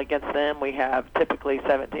game. Well, against them, we have typically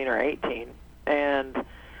 17 or 18. And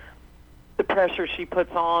the pressure she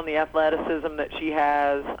puts on, the athleticism that she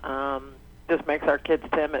has, just makes our kids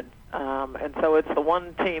timid. And so it's the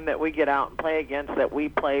one team that we get out and play against that we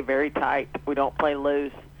play very tight. We don't play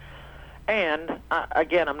loose. And,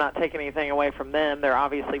 again, I'm not taking anything away from them. They're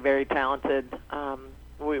obviously very talented.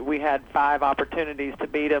 We had 5 opportunities to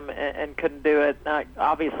beat them and couldn't do it.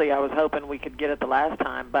 Obviously, I was hoping we could get it the last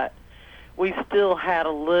time, but we still had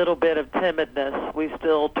a little bit of timidness. We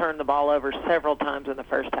still turned the ball over several times in the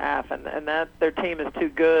first half, and that their team is too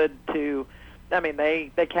good to –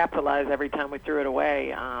 they capitalized every time we threw it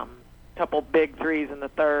away. Couple big threes in the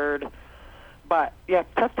third. But, yeah,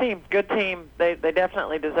 tough team, good team. They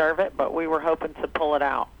definitely deserve it, but we were hoping to pull it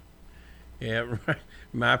out. Yeah, right.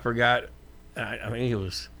 I forgot. It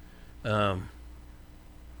was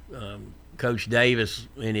Coach Davis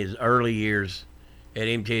in his early years at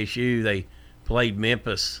MTSU. They played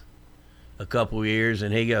Memphis a couple of years,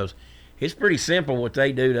 and he goes, it's pretty simple what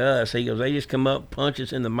they do to us. He goes, they just come up, punch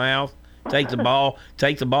us in the mouth, take the ball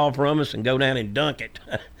from us, and go down and dunk it.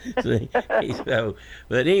 So,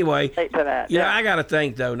 but anyway, I got to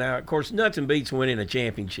think, though, now, of course, nothing beats winning a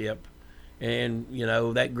championship. And,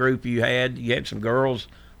 that group you had some girls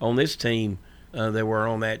on this team that were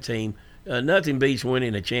on that team. Nothing beats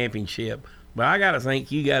winning a championship. But I got to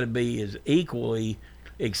think you got to be as equally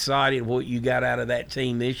excited what you got out of that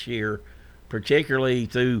team this year, particularly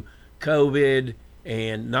through COVID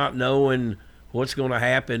and not knowing what's going to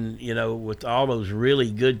happen, with all those really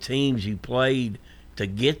good teams you played to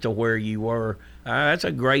get to where you were. That's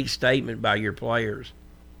a great statement by your players.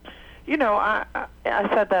 I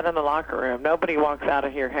said that in the locker room. Nobody walks out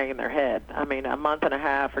of here hanging their head. A month and a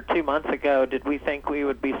half or 2 months ago, did we think we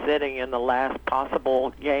would be sitting in the last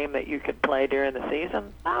possible game that you could play during the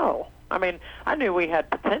season? No. I knew we had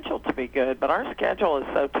potential to be good, but our schedule is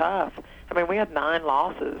so tough. We had 9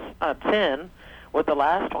 losses, 10 with the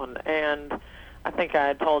last one, and I think I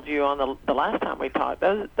had told you on the last time we talked,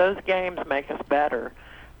 those games make us better.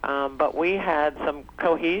 But we had some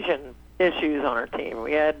cohesion issues on our team.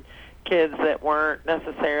 We had kids that weren't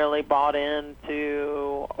necessarily bought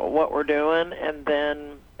into what we're doing,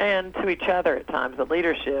 and to each other at times. The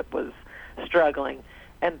leadership was struggling.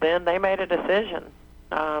 And then they made a decision.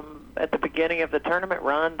 at the beginning of the tournament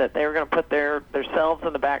run that they were going to put themselves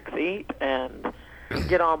in the back seat and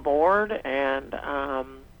get on board, and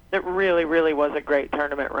it really, really was a great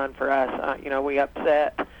tournament run for us. We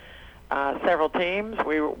upset several teams.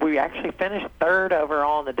 We actually finished third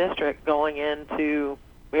overall in the district going into,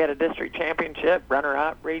 we had a district championship,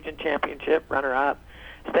 runner-up, region championship, runner-up,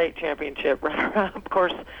 state championship, runner-up. Of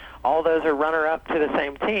course, all those are runner-up to the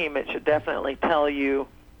same team. It should definitely tell you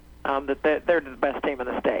that they're the best team in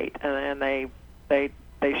the state, and they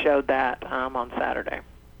showed that on Saturday.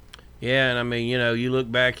 Yeah, and I mean, you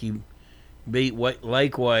look back, you beat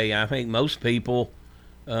Lakeway. I think most people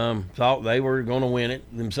thought they were going to win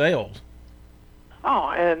it themselves. Oh,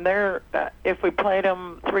 and if we played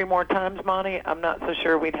them 3 more times, Monty, I'm not so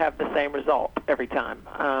sure we'd have the same result every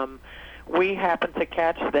time. We happened to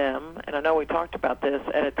catch them, and I know we talked about this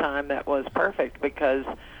at a time that was perfect because,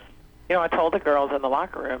 I told the girls in the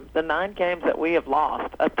locker room, the 9 games that we have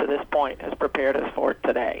lost up to this point has prepared us for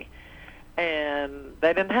today. And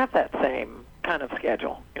they didn't have that same kind of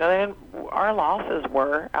schedule. Our losses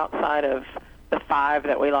were, outside of the 5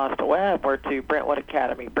 that we lost to Webb, were to Brentwood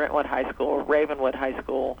Academy, Brentwood High School, Ravenwood High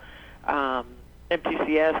School.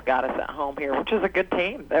 MTCS got us at home here, which is a good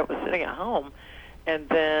team that was sitting at home, and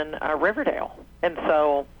then Riverdale. And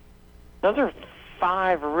so those are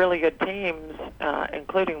 5 really good teams,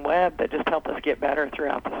 including Webb, that just helped us get better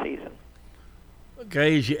throughout the season.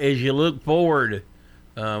 Okay, as you look forward,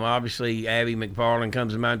 obviously Abby McFarland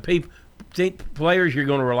comes to mind. Players you're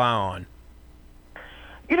going to rely on.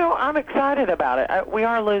 I'm excited about it. We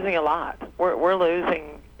are losing a lot. We're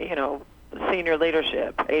losing, senior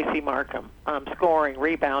leadership, AC Markham, scoring,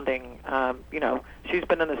 rebounding. She's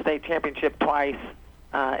been in the state championship twice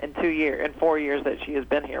in 4 years that she has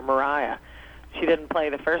been here. Mariah, she didn't play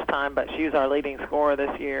the first time, but she's our leading scorer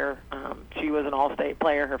this year. She was an all-state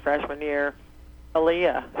player her freshman year.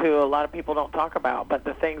 Aaliyah, who a lot of people don't talk about, but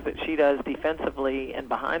the things that she does defensively and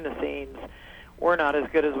behind the scenes, we're not as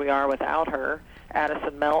good as we are without her.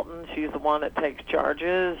 Addison Melton, she's the one that takes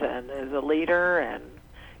charges and is a leader, and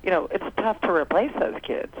it's tough to replace those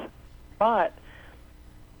kids. But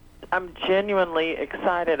I'm genuinely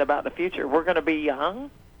excited about the future. We're going to be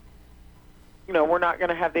young. We're not going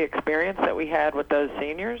to have the experience that we had with those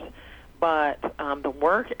seniors, but the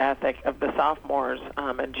work ethic of the sophomores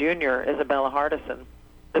and junior Isabella Hardison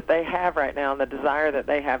that they have right now, and the desire that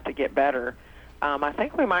they have to get better, I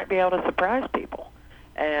think we might be able to surprise people.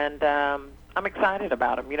 And I'm excited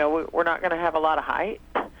about them. We're not going to have a lot of height.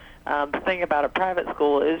 The thing about a private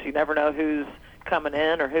school is you never know who's coming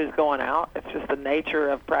in or who's going out. It's just the nature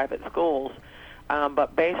of private schools.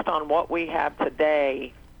 But based on what we have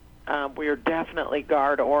today, we are definitely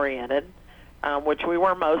guard-oriented, which we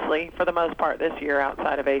were mostly, for the most part this year,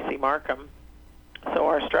 outside of AC Markham. So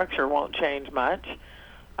our structure won't change much.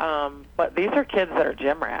 But these are kids that are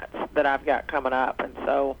gym rats that I've got coming up. And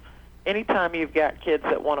so anytime you've got kids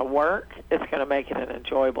that want to work, it's going to make it an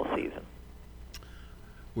enjoyable season.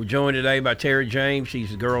 We're joined today by Tara James.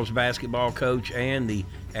 She's the girls basketball coach and the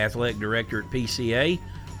athletic director at PCA.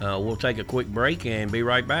 We'll take a quick break and be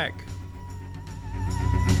right back.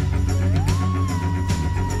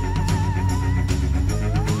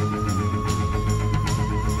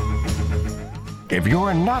 If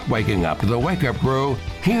you're not waking up to the Wake Up Crew,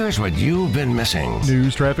 here's what you've been missing.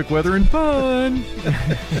 News, traffic, weather, and fun.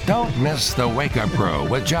 Don't miss the Wake Up Crew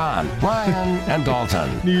with John, Brian, and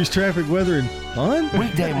Dalton. News, traffic, weather, and fun?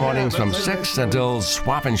 Weekday mornings from 6 until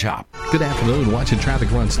Swap and Shop. Good afternoon. Watching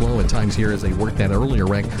traffic run slow at times here as they work that earlier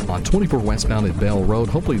wreck on 24 westbound at Bell Road.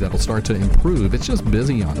 Hopefully that'll start to improve. It's just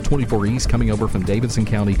busy on 24 East coming over from Davidson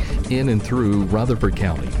County in and through Rutherford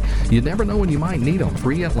County. You never know when you might need them.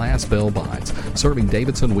 Free at last Bell Buys. Serving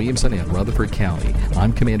Davidson, Williamson, and Rutherford County.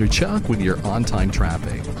 I'm Commander Chuck with your on-time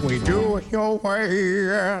traffic. We do it your way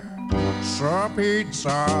at Sir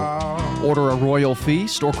Pizza. Order a royal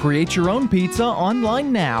feast or create your own pizza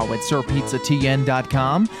online now at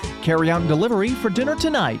sirpizzatn.com. Carry out and delivery for dinner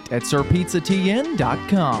tonight at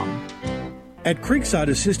sirpizzatn.com. At Creekside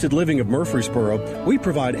Assisted Living of Murfreesboro, we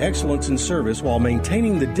provide excellence in service while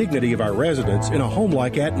maintaining the dignity of our residents in a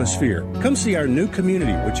home-like atmosphere. Come see our new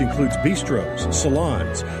community, which includes bistros,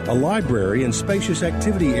 salons, a library, and spacious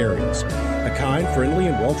activity areas. A kind, friendly,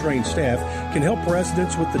 and well-trained staff can help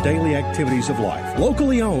residents with the daily activities of life.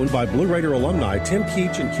 Locally owned by Blue Raider alumni Tim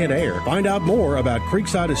Keach and Ken Ayer. Find out more about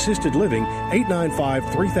Creekside Assisted Living,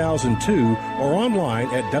 895-3002, or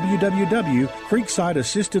online at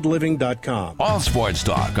www.creeksideassistedliving.com. All sports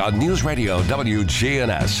talk on News Radio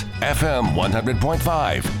WGNS, FM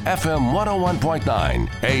 100.5, FM 101.9,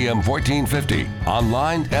 AM 1450,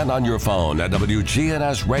 online and on your phone at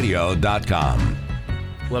WGNSradio.com.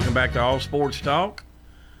 Welcome back to All Sports Talk.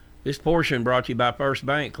 This portion brought to you by First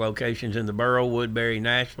Bank, locations in the Borough, Woodbury,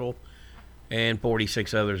 Nashville, and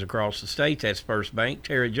 46 others across the state. That's First Bank.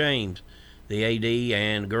 Tara James, the AD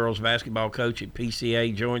and girls basketball coach at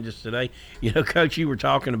PCA, joined us today. You know, Coach, you were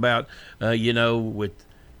talking about, you never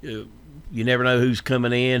know who's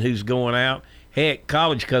coming in, who's going out. Heck,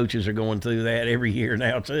 college coaches are going through that every year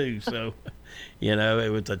now, too. So, you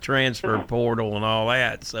know, with the transfer portal and all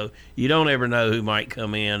that. So you don't ever know who might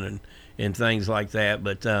come in and things like that.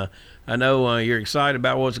 But I know you're excited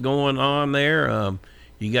about what's going on there.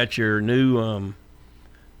 You got your new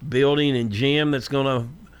building and gym that's going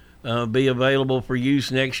to be available for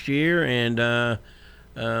use next year. And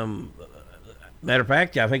matter of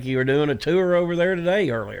fact, I think you were doing a tour over there today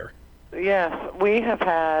earlier. Yes, we have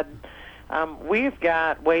had, we've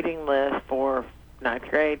got waiting lists for 9th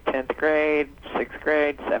grade, 10th grade, 6th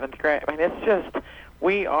grade, 7th grade. I mean, it's just,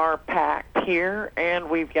 we are packed here, and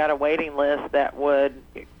we've got a waiting list that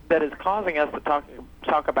is causing us to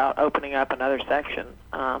talk about opening up another section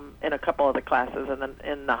in a couple of the classes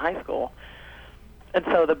in the high school. And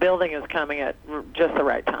so the building is coming at just the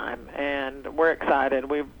right time, and we're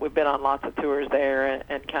excited. We've been on lots of tours there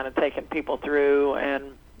and kind of taking people through,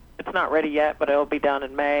 and it's not ready yet, but it'll be done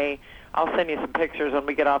in May. I'll send you some pictures when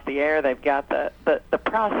we get off the air. They've got the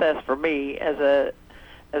process for me as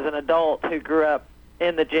an adult who grew up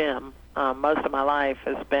in the gym. Most of my life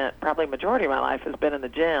probably majority of my life has been in the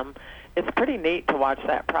gym. It's pretty neat to watch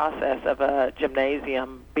that process of a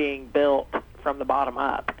gymnasium being built from the bottom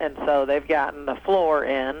up. And so they've gotten the floor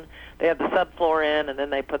in, they have the subfloor in, and then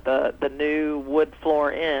they put the new wood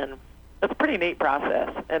floor in. It's a pretty neat process.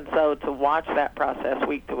 And so to watch that process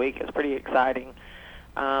week to week is pretty exciting.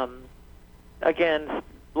 Again,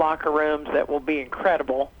 locker rooms that will be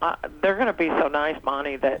incredible. They're going to be so nice,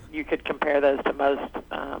 Monty, that you could compare those to most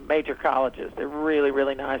major colleges. They're really,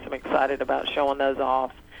 really nice. I'm excited about showing those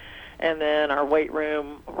off. And then our weight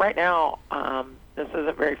room, right now, this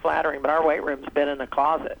isn't very flattering, but our weight room's been in a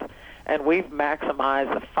closet. And we've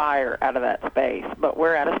maximized the fire out of that space. But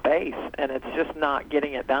we're out of space, and it's just not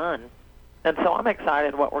getting it done. And so I'm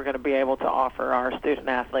excited what we're going to be able to offer our student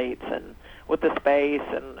athletes. And with the space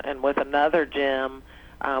and with another gym,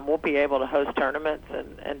 we'll be able to host tournaments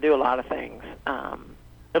and do a lot of things.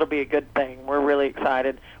 It'll be a good thing. We're really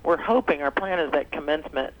excited. We're hoping, our plan is that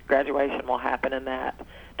commencement graduation will happen in that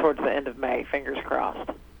towards the end of May. Fingers crossed.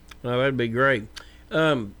 Well, that'd be great.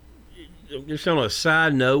 Just on a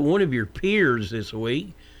side note, one of your peers this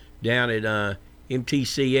week down at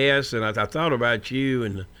MTCS, and I thought about you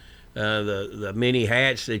and the many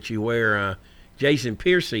hats that you wear. Jason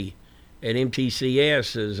Piercy at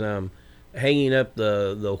MTCS is hanging up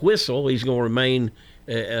the whistle. He's going to remain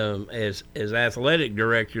as athletic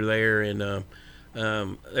director there, and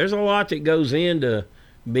there's a lot that goes into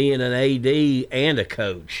being an AD and a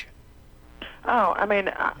coach. Oh, I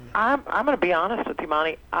mean, I'm going to be honest with you,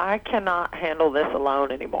 Monty. I cannot handle this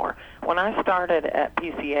alone anymore. When I started at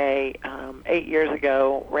PCA 8 years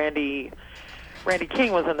ago, Randy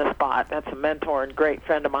King was in the spot. That's a mentor and great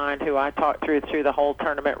friend of mine who I talked through the whole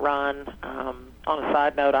tournament run. On a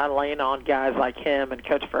side note, I lean on guys like him and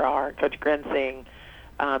Coach Farrar and Coach Grinsing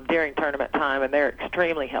during tournament time, and they're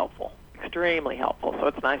extremely helpful. So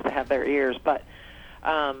it's nice to have their ears. But,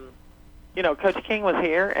 Coach King was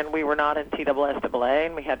here, and we were not in TSSAA,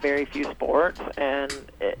 and we had very few sports. And,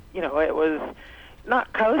 it was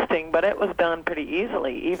not coasting, but it was done pretty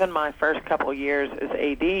easily. Even my first couple years as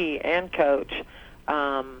AD and coach,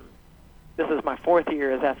 this is my fourth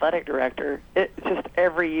year as athletic director, it just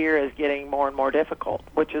every year is getting more and more difficult,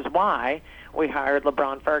 which is why we hired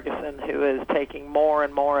LeBron Ferguson, who is taking more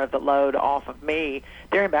and more of the load off of me.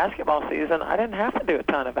 During basketball season, I didn't have to do a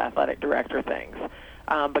ton of athletic director things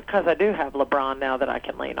because I do have LeBron now that I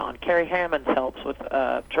can lean on. Kerry Hammonds helps with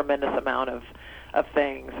a tremendous amount of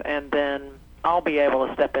things, and then I'll be able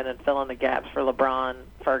to step in and fill in the gaps for LeBron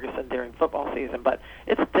Ferguson during football season. But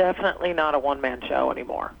it's definitely not a one-man show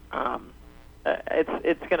anymore.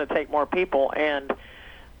 It's going to take more people, and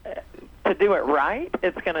to do it right,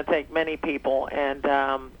 it's going to take many people, and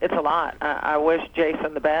it's a lot. I wish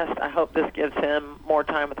Jason the best. I hope this gives him more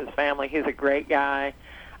time with his family. He's a great guy.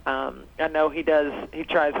 I know he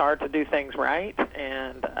tries hard to do things right,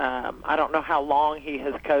 and I don't know how long he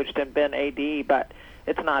has coached and been AD, but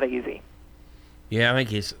it's not easy. Yeah, I think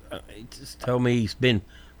he just told me he's been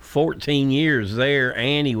 14 years there,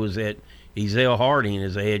 and he was at Ezell Harding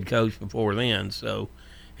as a head coach before then, so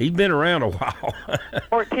he's been around a while.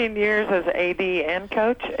 14 years as AD and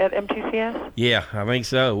coach at MTCS? Yeah, I think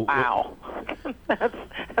so. Wow.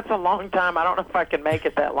 That's a long time. I don't know if I can make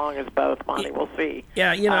it that long as both, Monty. We'll see.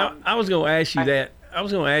 Yeah, I was going to ask you that. I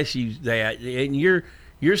was going to ask you that. And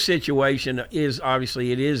your situation is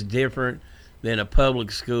obviously it is different than a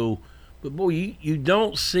public school, but boy, you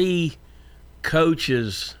don't see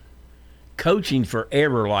coaches coaching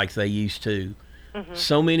forever like they used to. Mm-hmm.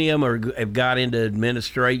 So many of them have got into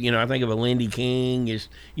administration. I think of a Lindy King, is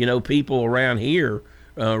people around here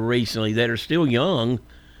recently that are still young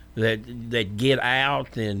that get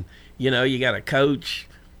out, and you got a coach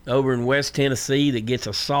over in West Tennessee that gets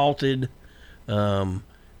assaulted. You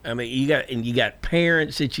got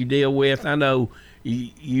parents that you deal with. I know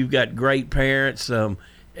you've got great parents. Are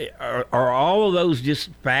all of those just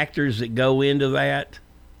factors that go into that?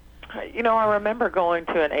 I remember going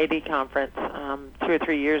to an AD conference 2 or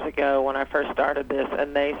 3 years ago when I first started this,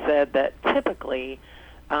 and they said that typically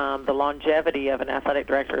the longevity of an athletic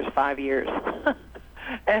director is 5 years.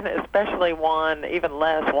 And especially even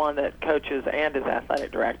less one that coaches and is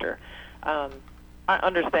athletic director. I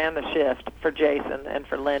understand the shift for Jason and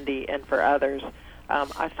for Lindy and for others.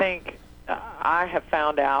 I think I have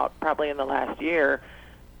found out probably in the last year,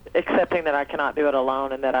 accepting that I cannot do it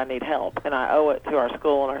alone and that I need help. And I owe it to our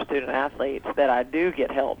school and our student athletes that I do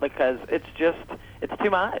get help, because it's too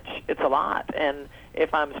much. It's a lot. And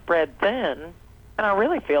if I'm spread thin, and I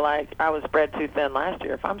really feel like I was spread too thin last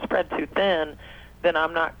year, if I'm spread too thin, then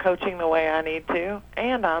I'm not coaching the way I need to,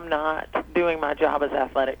 and I'm not doing my job as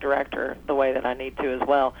athletic director the way that I need to as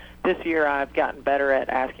well. This year I've gotten better at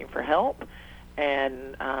asking for help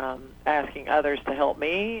and asking others to help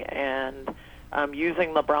me, and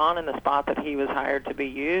using LeBron in the spot that he was hired to be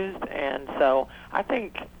used. And so I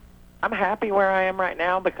think I'm happy where I am right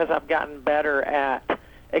now, because I've gotten better at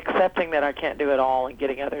accepting that I can't do it all and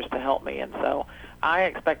getting others to help me. And so I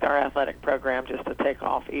expect our athletic program just to take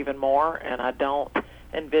off even more, and I don't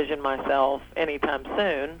envision myself anytime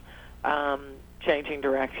soon changing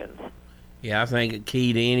directions. Yeah, I think the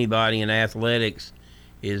key to anybody in athletics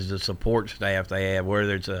is the support staff they have,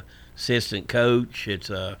 whether it's an assistant coach, it's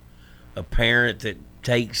a parent that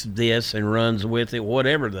takes this and runs with it,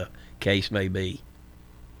 whatever the case may be.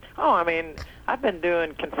 Oh, I've been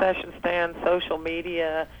doing concession stands, social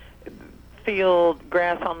media, field,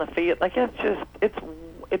 grass on the field. Like,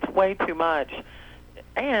 it's way too much.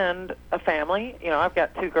 And a family, I've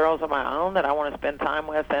got 2 girls of my own that I want to spend time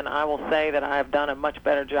with, and I will say that I have done a much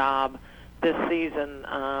better job this season,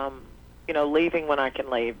 leaving when I can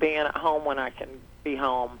leave, being at home when I can be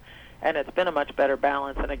home. And it's been a much better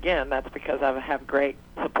balance. And again, that's because I have great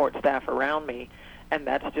support staff around me, and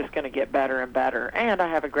that's just going to get better and better. And I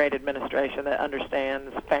have a great administration that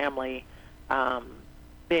understands family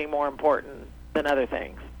being more important than other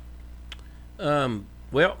things.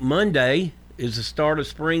 Well, Monday is the start of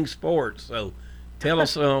spring sports, so tell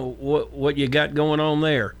us what you got going on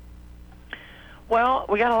there. Well,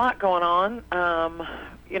 we got a lot going on.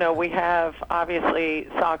 We have, obviously,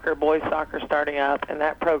 boys soccer starting up, and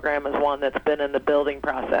that program is one that's been in the building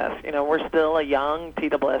process. We're still a young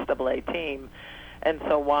TSSAA team, and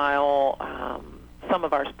so while some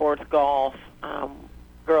of our sports, golf,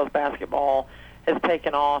 girls basketball, has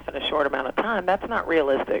taken off in a short amount of time, that's not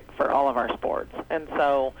realistic for all of our sports. And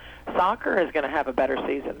so soccer is going to have a better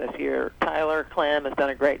season this year. Tyler Clem has done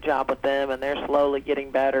a great job with them, and they're slowly getting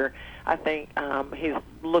better. I think he's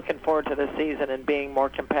looking forward to this season and being more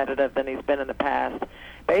competitive than he's been in the past.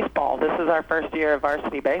 Baseball, this is our first year of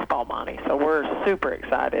varsity baseball, Monty, so we're super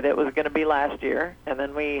excited. It was going to be last year, and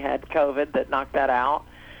then we had COVID that knocked that out.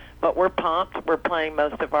 But we're pumped. We're playing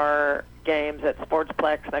most of our games at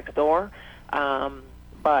Sportsplex next door.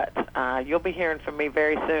 But you'll be hearing from me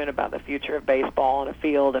very soon about the future of baseball on a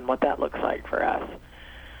field and what that looks like for us.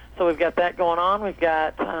 So we've got that going on. We've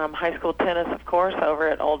got high school tennis, of course, over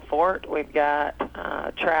at Old Fort. We've got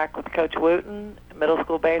track with Coach Wooten, middle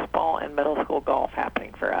school baseball, and middle school golf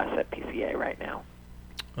happening for us at PCA right now.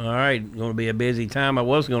 All right, going to be a busy time. I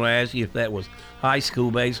was going to ask you if that was high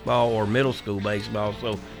school baseball or middle school baseball,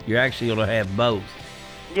 so you're actually going to have both.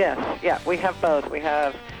 Yes, yeah, we have both.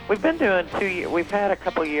 We've been doing 2 years. We've had a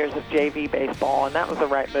couple years of JV baseball, and that was the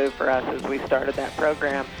right move for us as we started that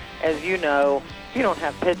program. As you know, if you don't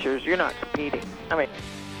have pitchers, you're not competing.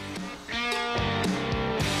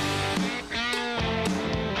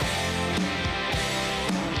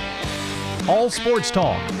 All Sports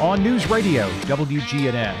Talk on News Radio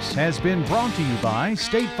WGNS has been brought to you by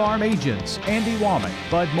State Farm agents Andy Womack,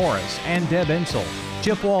 Bud Morris, and Deb Ensel.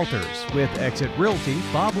 Chip Walters with Exit Realty,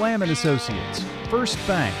 Bob Lamb & Associates. First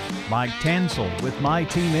Bank, Mike Tansel with My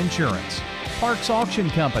Team Insurance. Parks Auction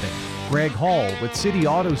Company, Greg Hall with City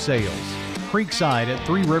Auto Sales. Creekside at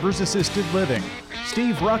Three Rivers Assisted Living.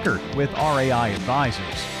 Steve Ruckert with RAI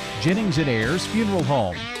Advisors. Jennings & Ayers Funeral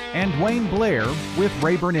Home. And Wayne Blair with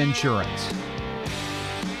Rayburn Insurance.